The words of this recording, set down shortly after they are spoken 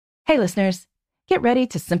Hey listeners, get ready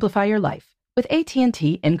to simplify your life with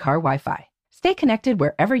AT&T in-car Wi-Fi. Stay connected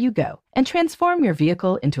wherever you go and transform your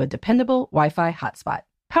vehicle into a dependable Wi-Fi hotspot.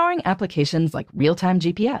 Powering applications like real-time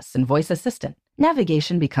GPS and voice assistant,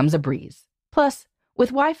 navigation becomes a breeze. Plus,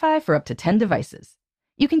 with Wi-Fi for up to 10 devices,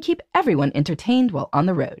 you can keep everyone entertained while on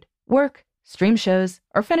the road, work, stream shows,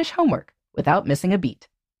 or finish homework without missing a beat.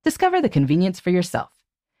 Discover the convenience for yourself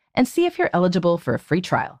and see if you're eligible for a free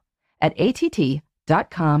trial at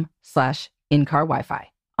att.com/in-car Wi-Fi.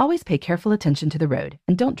 Always pay careful attention to the road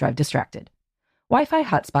and don't drive distracted. Wi-Fi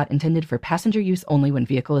hotspot intended for passenger use only when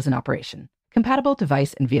vehicle is in operation. Compatible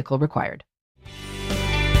device and vehicle required.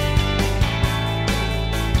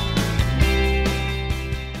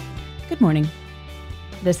 Good morning.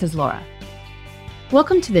 This is Laura.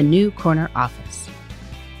 Welcome to the New Corner Office.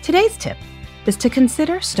 Today's tip is to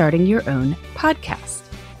consider starting your own podcast.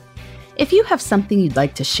 If you have something you'd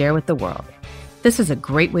like to share with the world, this is a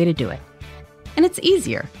great way to do it. And it's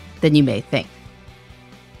easier than you may think.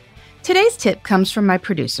 Today's tip comes from my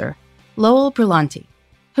producer, Lowell Berlanti,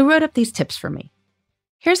 who wrote up these tips for me.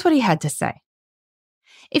 Here's what he had to say.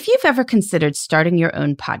 If you've ever considered starting your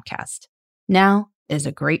own podcast, now is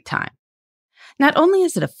a great time. Not only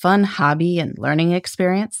is it a fun hobby and learning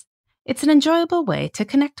experience, it's an enjoyable way to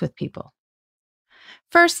connect with people.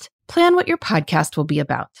 First, plan what your podcast will be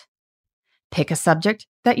about. Pick a subject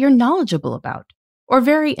that you're knowledgeable about or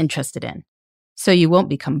very interested in, so you won't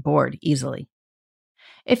become bored easily.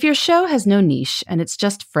 If your show has no niche and it's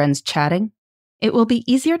just friends chatting, it will be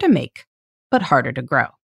easier to make, but harder to grow.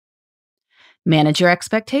 Manage your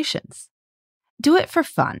expectations. Do it for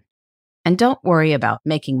fun, and don't worry about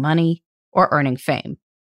making money or earning fame.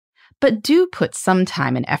 But do put some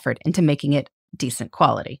time and effort into making it decent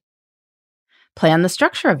quality. Plan the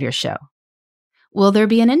structure of your show. Will there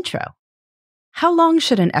be an intro? How long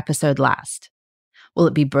should an episode last? Will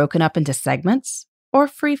it be broken up into segments or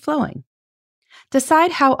free-flowing?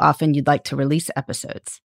 Decide how often you'd like to release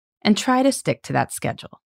episodes and try to stick to that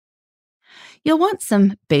schedule. You'll want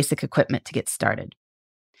some basic equipment to get started.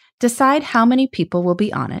 Decide how many people will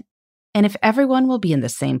be on it and if everyone will be in the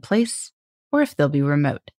same place or if they'll be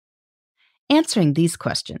remote. Answering these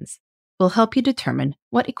questions will help you determine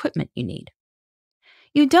what equipment you need.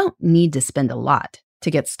 You don't need to spend a lot to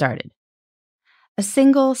get started. A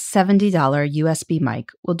single $70 USB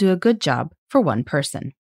mic will do a good job for one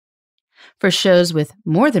person. For shows with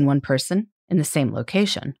more than one person in the same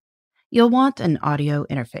location, you'll want an audio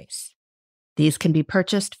interface. These can be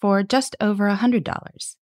purchased for just over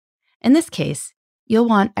 $100. In this case, you'll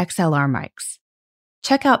want XLR mics.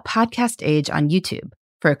 Check out Podcast Age on YouTube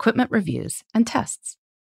for equipment reviews and tests.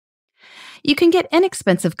 You can get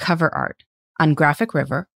inexpensive cover art on Graphic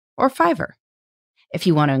River or Fiverr. If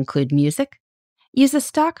you want to include music, use a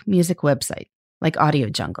stock music website like Audio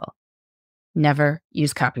Jungle. Never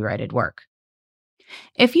use copyrighted work.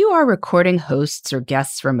 If you are recording hosts or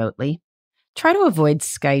guests remotely, try to avoid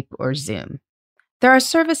Skype or Zoom. There are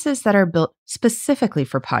services that are built specifically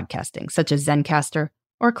for podcasting, such as Zencastr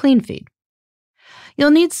or CleanFeed.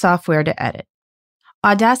 You'll need software to edit.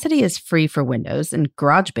 Audacity is free for Windows and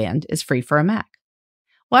GarageBand is free for a Mac.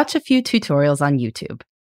 Watch a few tutorials on YouTube.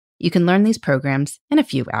 You can learn these programs in a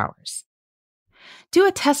few hours. Do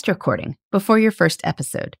a test recording before your first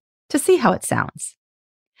episode to see how it sounds.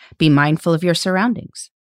 Be mindful of your surroundings.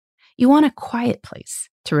 You want a quiet place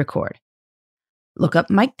to record. Look up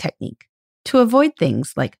mic technique to avoid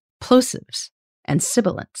things like plosives and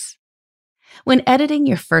sibilants. When editing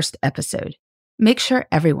your first episode, make sure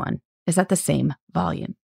everyone is at the same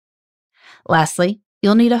volume. Lastly,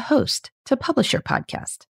 you'll need a host to publish your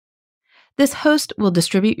podcast. This host will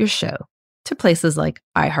distribute your show to places like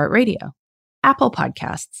iHeartRadio, Apple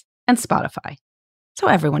Podcasts, and Spotify, so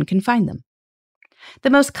everyone can find them.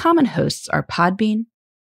 The most common hosts are Podbean,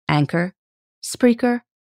 Anchor, Spreaker,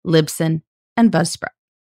 Libsyn, and Buzzsprout.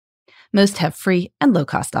 Most have free and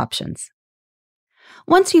low-cost options.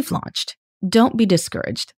 Once you've launched, don't be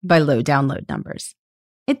discouraged by low download numbers.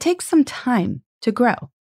 It takes some time to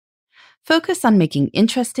grow. Focus on making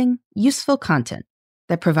interesting, useful content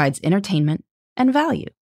that provides entertainment and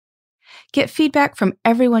value. Get feedback from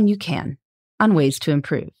everyone you can on ways to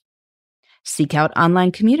improve. Seek out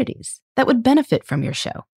online communities that would benefit from your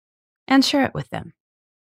show and share it with them.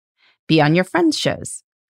 Be on your friends' shows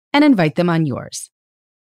and invite them on yours.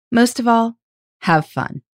 Most of all, have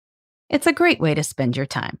fun. It's a great way to spend your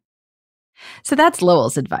time. So that's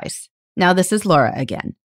Lowell's advice. Now this is Laura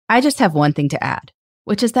again. I just have one thing to add,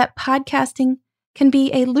 which is that podcasting can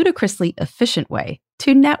be a ludicrously efficient way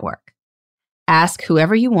to network. Ask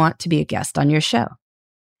whoever you want to be a guest on your show.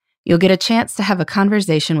 You'll get a chance to have a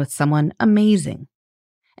conversation with someone amazing.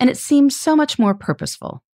 and it seems so much more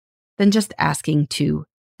purposeful than just asking to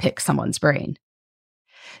pick someone's brain.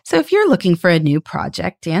 So if you're looking for a new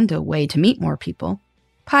project and a way to meet more people,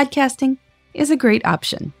 podcasting is a great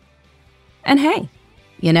option. And hey,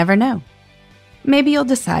 you never know. Maybe you'll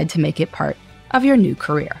decide to make it part of your new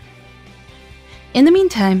career. In the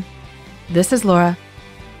meantime, this is Laura.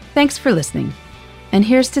 Thanks for listening, and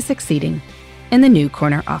here's to succeeding in the New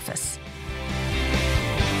Corner Office.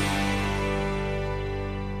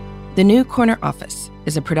 The New Corner Office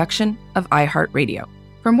is a production of iHeartRadio.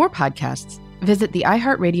 For more podcasts, visit the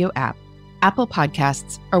iHeartRadio app, Apple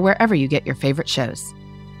Podcasts, or wherever you get your favorite shows.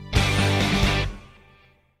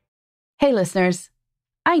 Hey listeners,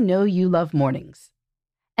 I know you love mornings.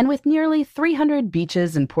 And with nearly 300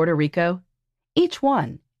 beaches in Puerto Rico, each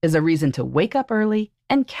one is a reason to wake up early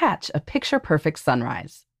and catch a picture-perfect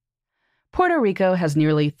sunrise. Puerto Rico has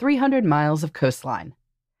nearly 300 miles of coastline,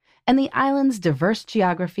 and the island's diverse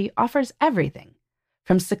geography offers everything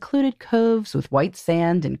from secluded coves with white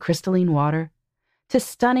sand and crystalline water to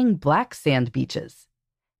stunning black sand beaches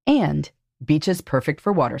and beaches perfect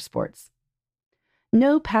for water sports.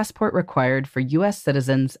 No passport required for U.S.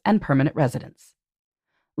 citizens and permanent residents.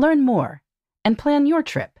 Learn more and plan your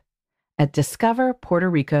trip at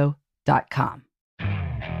discoverpuertorico.com.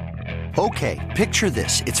 Okay, picture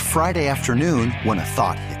this. It's Friday afternoon when a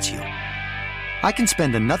thought hits you. I can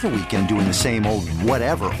spend another weekend doing the same old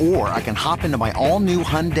whatever, or I can hop into my all-new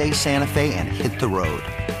Hyundai Santa Fe and hit the road.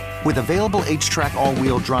 With available H-Track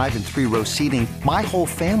all-wheel drive and 3-row seating, my whole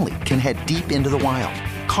family can head deep into the wild.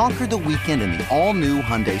 Conquer the weekend in the all-new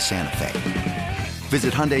Hyundai Santa Fe.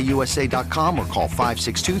 Visit HyundaiUSA.com or call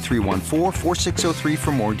 562-314-4603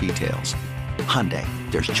 for more details. Hyundai,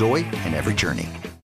 there's joy in every journey.